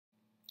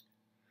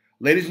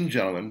Ladies and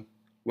gentlemen,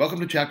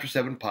 welcome to Chapter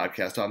 7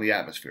 podcast on the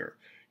atmosphere.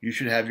 You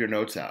should have your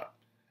notes out.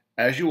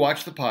 As you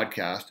watch the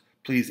podcast,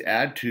 please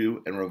add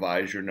to and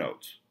revise your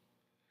notes.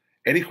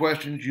 Any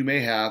questions you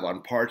may have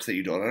on parts that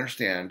you don't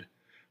understand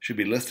should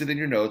be listed in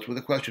your notes with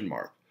a question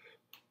mark,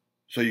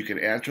 so you can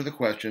answer the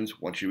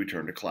questions once you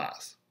return to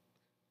class.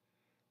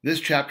 This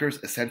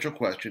chapter's essential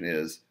question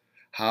is,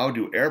 how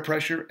do air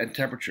pressure and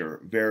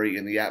temperature vary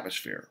in the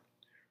atmosphere?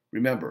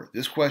 Remember,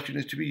 this question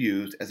is to be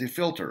used as a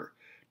filter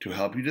to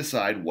help you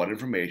decide what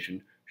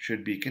information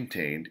should be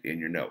contained in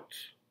your notes.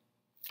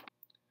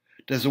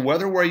 Does the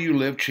weather where you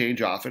live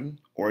change often,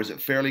 or is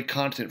it fairly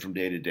constant from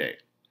day to day?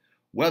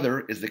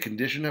 Weather is the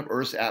condition of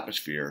Earth's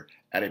atmosphere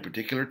at a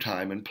particular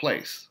time and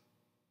place.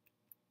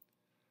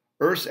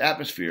 Earth's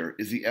atmosphere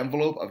is the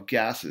envelope of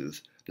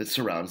gases that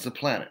surrounds the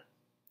planet.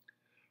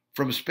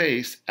 From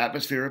space,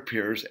 atmosphere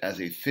appears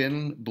as a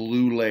thin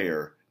blue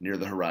layer near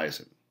the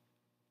horizon.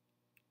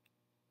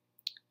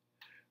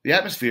 The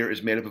atmosphere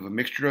is made up of a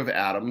mixture of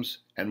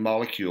atoms and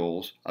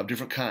molecules of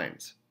different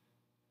kinds.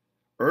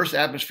 Earth's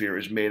atmosphere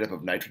is made up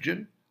of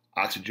nitrogen,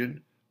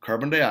 oxygen,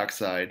 carbon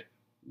dioxide,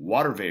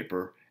 water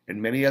vapor,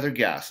 and many other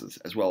gases,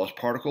 as well as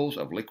particles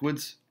of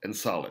liquids and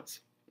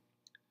solids.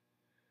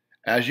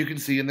 As you can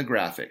see in the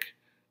graphic,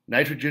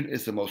 nitrogen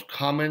is the most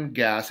common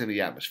gas in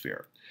the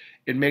atmosphere.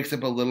 It makes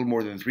up a little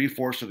more than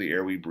 3/4 of the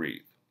air we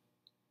breathe.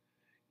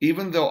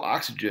 Even though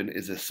oxygen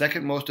is the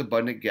second most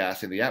abundant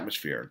gas in the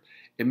atmosphere,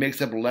 it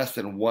makes up less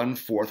than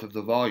 1/4 of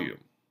the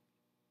volume.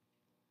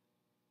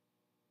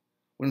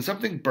 When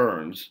something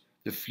burns,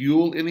 the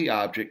fuel in the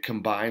object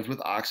combines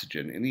with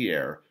oxygen in the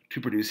air to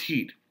produce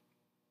heat.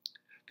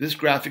 This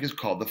graphic is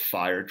called the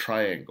fire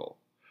triangle.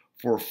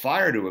 For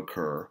fire to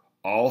occur,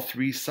 all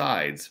three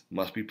sides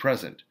must be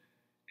present: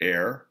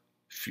 air,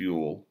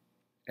 fuel,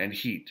 and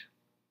heat.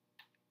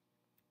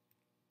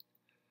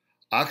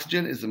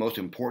 Oxygen is the most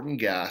important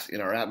gas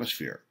in our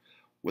atmosphere.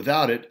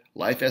 Without it,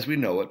 life as we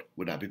know it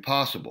would not be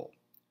possible.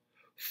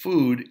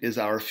 Food is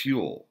our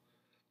fuel.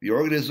 The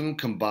organism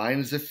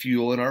combines the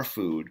fuel in our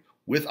food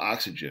with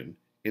oxygen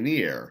in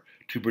the air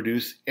to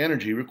produce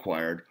energy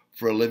required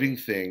for a living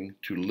thing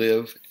to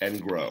live and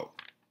grow.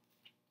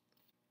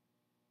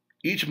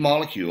 Each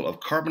molecule of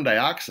carbon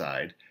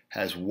dioxide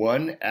has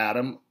one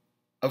atom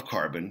of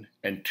carbon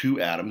and two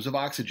atoms of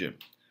oxygen.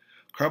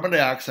 Carbon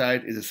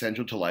dioxide is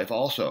essential to life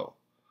also.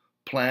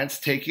 Plants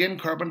take in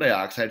carbon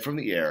dioxide from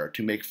the air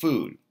to make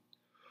food.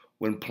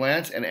 When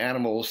plants and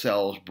animal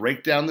cells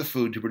break down the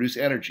food to produce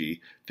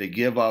energy, they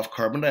give off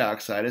carbon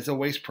dioxide as a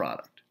waste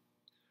product.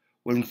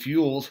 When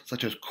fuels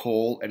such as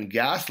coal and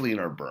gasoline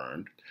are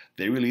burned,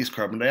 they release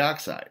carbon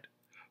dioxide.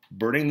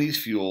 Burning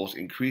these fuels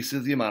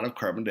increases the amount of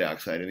carbon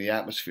dioxide in the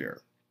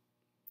atmosphere.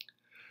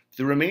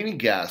 The remaining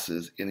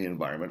gases in the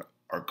environment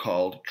are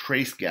called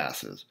trace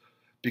gases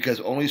because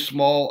only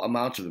small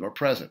amounts of them are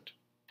present.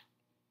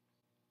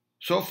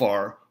 So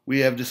far, we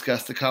have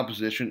discussed the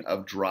composition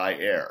of dry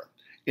air.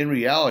 In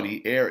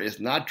reality, air is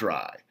not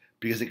dry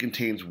because it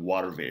contains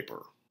water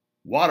vapor.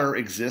 Water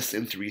exists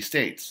in three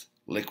states: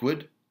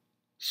 liquid,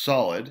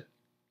 solid,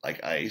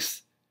 like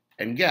ice,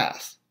 and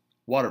gas,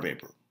 water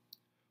vapor.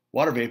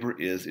 Water vapor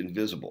is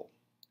invisible.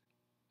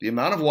 The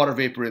amount of water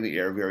vapor in the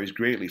air varies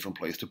greatly from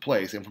place to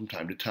place and from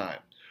time to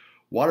time.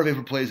 Water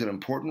vapor plays an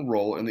important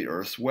role in the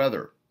Earth's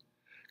weather.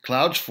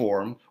 Clouds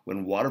form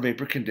when water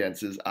vapor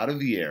condenses out of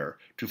the air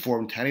to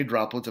form tiny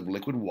droplets of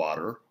liquid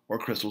water or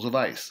crystals of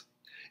ice.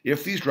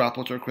 If these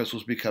droplets or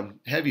crystals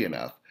become heavy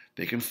enough,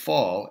 they can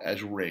fall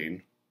as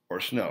rain or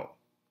snow.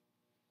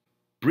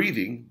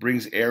 Breathing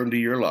brings air into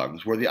your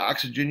lungs, where the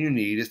oxygen you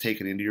need is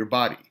taken into your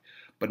body.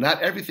 But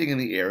not everything in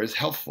the air is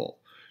healthful.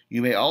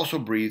 You may also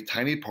breathe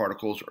tiny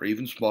particles or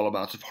even small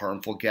amounts of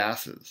harmful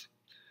gases.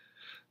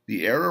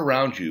 The air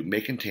around you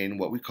may contain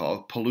what we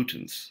call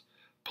pollutants.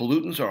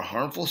 Pollutants are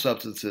harmful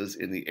substances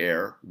in the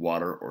air,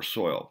 water, or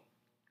soil.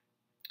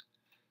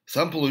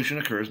 Some pollution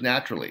occurs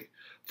naturally.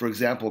 For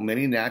example,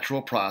 many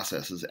natural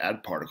processes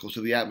add particles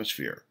to the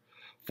atmosphere.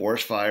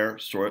 Forest fire,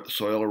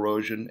 soil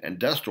erosion, and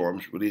dust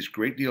storms release a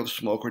great deal of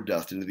smoke or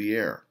dust into the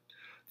air.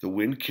 The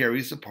wind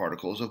carries the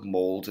particles of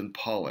molds and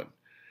pollen.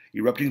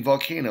 Erupting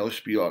volcanoes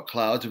spew out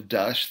clouds of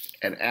dust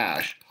and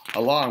ash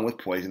along with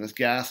poisonous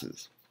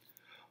gases.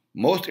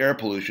 Most air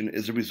pollution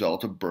is the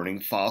result of burning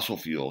fossil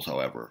fuels,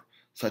 however,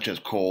 such as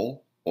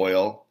coal,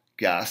 oil,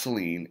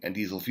 gasoline, and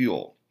diesel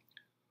fuel.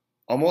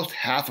 Almost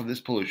half of this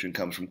pollution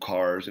comes from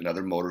cars and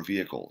other motor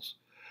vehicles.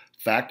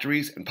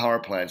 Factories and power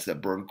plants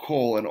that burn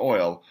coal and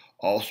oil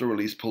also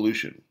release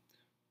pollution.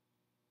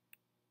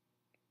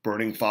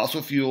 Burning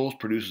fossil fuels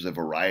produces a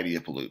variety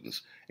of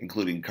pollutants,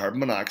 including carbon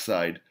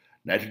monoxide,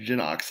 nitrogen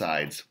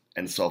oxides,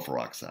 and sulfur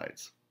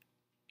oxides.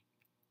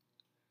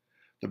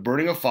 The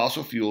burning of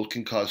fossil fuels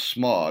can cause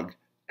smog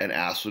and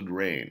acid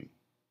rain.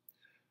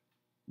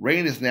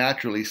 Rain is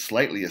naturally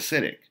slightly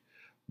acidic,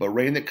 but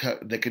rain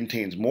that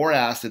contains more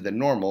acid than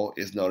normal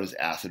is known as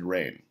acid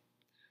rain.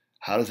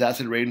 How does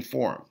acid rain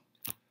form?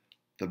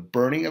 The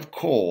burning of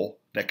coal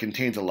that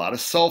contains a lot of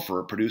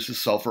sulfur produces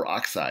sulfur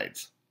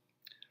oxides,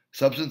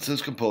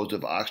 substances composed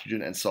of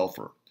oxygen and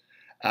sulfur.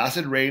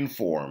 Acid rain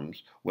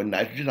forms when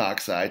nitrogen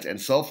oxides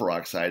and sulfur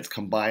oxides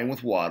combine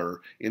with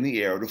water in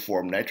the air to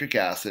form nitric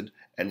acid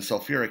and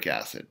sulfuric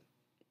acid.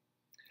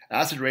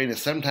 Acid rain is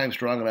sometimes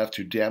strong enough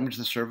to damage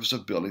the surface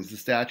of buildings and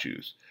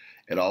statues.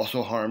 It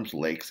also harms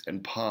lakes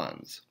and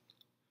ponds.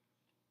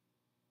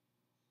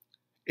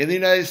 In the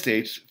United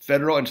States,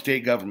 federal and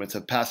state governments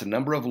have passed a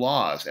number of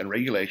laws and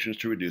regulations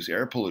to reduce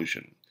air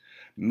pollution.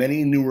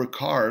 Many newer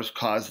cars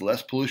cause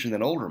less pollution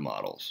than older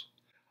models.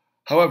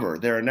 However,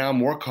 there are now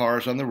more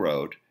cars on the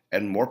road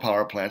and more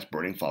power plants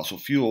burning fossil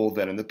fuel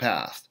than in the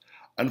past.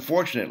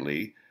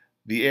 Unfortunately,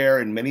 the air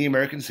in many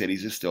American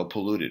cities is still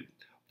polluted.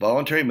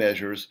 Voluntary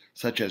measures,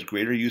 such as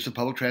greater use of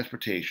public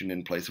transportation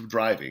in place of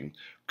driving,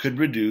 could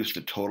reduce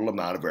the total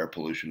amount of air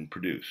pollution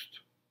produced.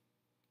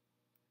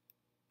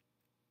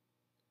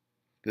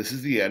 This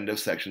is the end of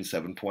section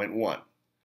 7.1.